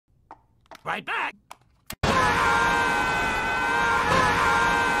Right back.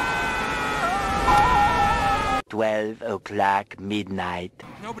 12 o'clock midnight.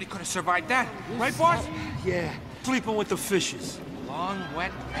 Nobody could have survived that. Right, boss? Yeah, sleeping with the fishes. Long,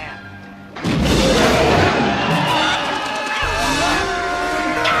 wet nap.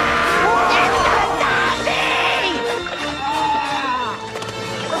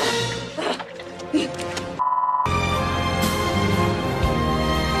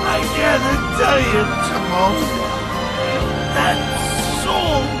 I gotta tell you, Timon, that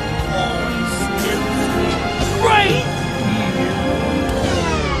soul always gives me great.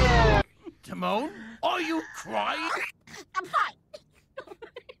 Timon, are you crying? I'm fine.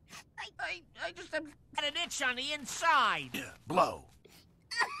 I just have got an itch on the inside. Yeah, blow.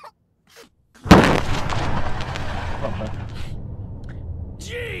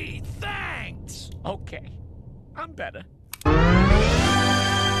 Gee, thanks. Okay, I'm better.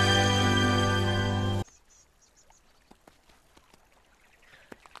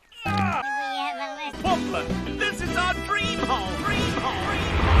 Pumper, this is our dream home. Dream home.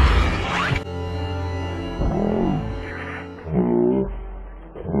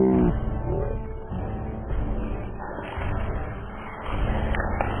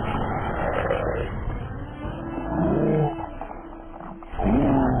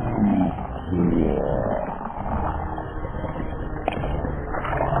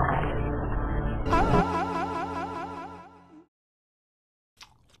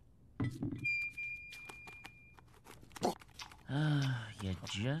 You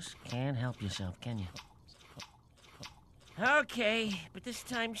just can't help yourself, can you? Okay, but this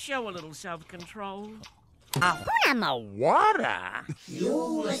time show a little self-control. In the water? You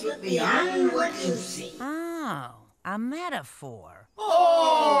look beyond what you see. Oh, a metaphor.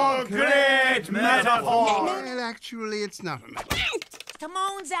 Oh, great metaphor! Well, actually, it's not a metaphor.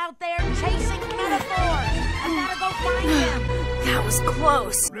 Timon's out there chasing metaphors. I gotta go find him. That was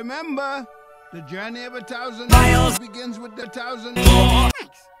close. Remember, the journey of 1,000 miles begins with the 1,000 more.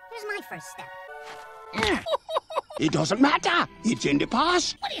 Thanks. Here's my first step. It doesn't matter. It's in the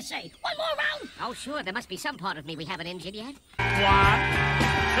past. What do you say? One more round? Oh, sure. There must be some part of me we haven't injured yet. 1, 2.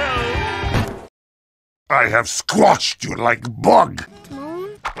 I have squashed you like bug.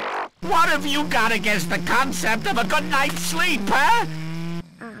 What have you got against the concept of a good night's sleep, huh?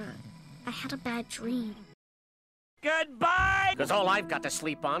 I had a bad dream. Goodbye! Because all I've got to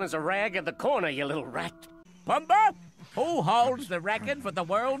sleep on is a rag in the corner, you little rat. Pumper, who holds the record for the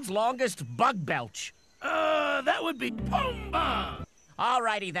world's longest bug belch? That would be Pumba.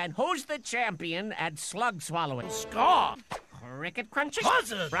 Alrighty then, who's the champion at slug swallowing? Scar. Cricket crunching?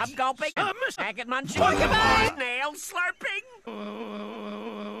 Buzzards. Rub gulping? Miss- Maggot munching? Pokemon. Nail slurping?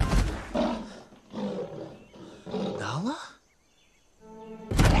 Nala?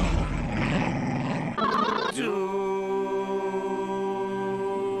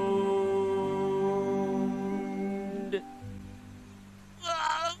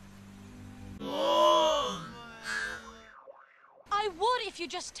 I would if you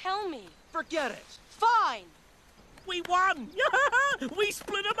just tell me. Forget it. Fine. We won! We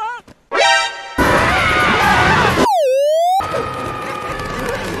split them up!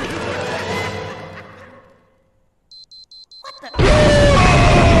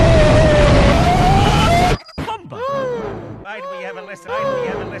 Why do we ever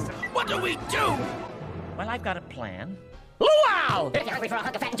listen? What do we do? Well, I've got a plan. Luau! If you're hungry for a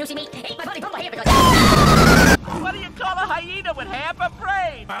hunk of fat and juicy meat, eat my buddy Pumba here because... What do you call a hyena with half a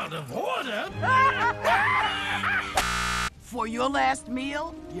brain? Out of order? For your last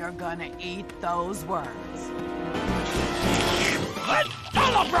meal, you're gonna eat those worms. Let's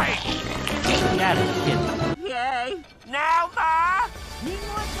celebrate! Got it, kid. Yay! Now, Ma! Need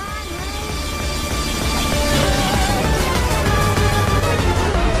more time,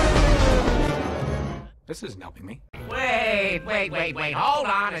 This isn't helping me. Wait. Hold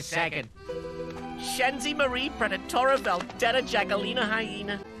on a second. Shenzi Marie Predatora Veldetta Jagalina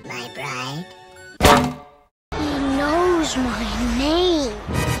Hyena. My bride. He knows my name.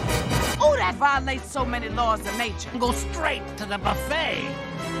 Oh, that violates so many laws of nature. Go straight to the buffet.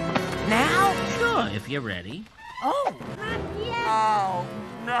 Now? Sure, if you're ready. Oh. Oh,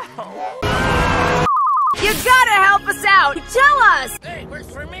 no. You gotta help us out. Tell us. Hey, works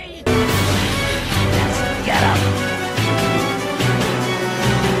for me. Get up.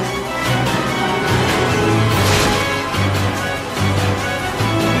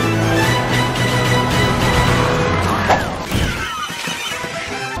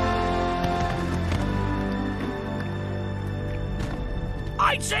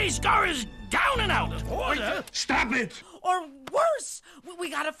 I'd say Scar is down and out of order. Stop it! Or worse, we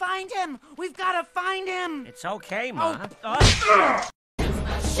gotta find him! We've gotta find him! It's okay, Ma. Proved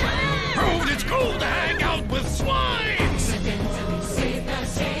it's cool to hang out with swines!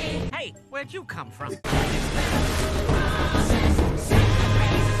 Hey, where'd you come from?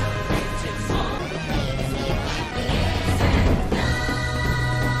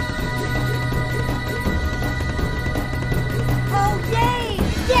 Oh, yay!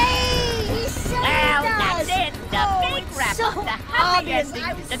 Yay! He saved Well, us! that's it. The big wrap so up. The happy obvious. ending.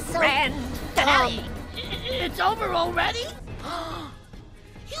 I was The so grand finale. It's over already?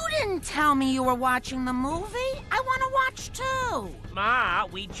 You didn't tell me you were watching the movie. I want to watch too. Ma,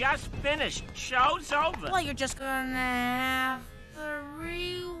 we just finished. Show's over. Well, you're just gonna have to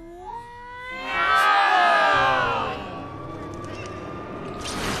rewind.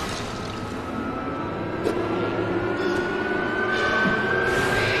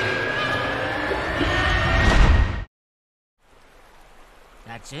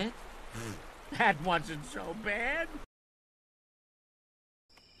 That's it? That wasn't so bad.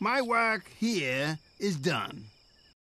 My work here is done.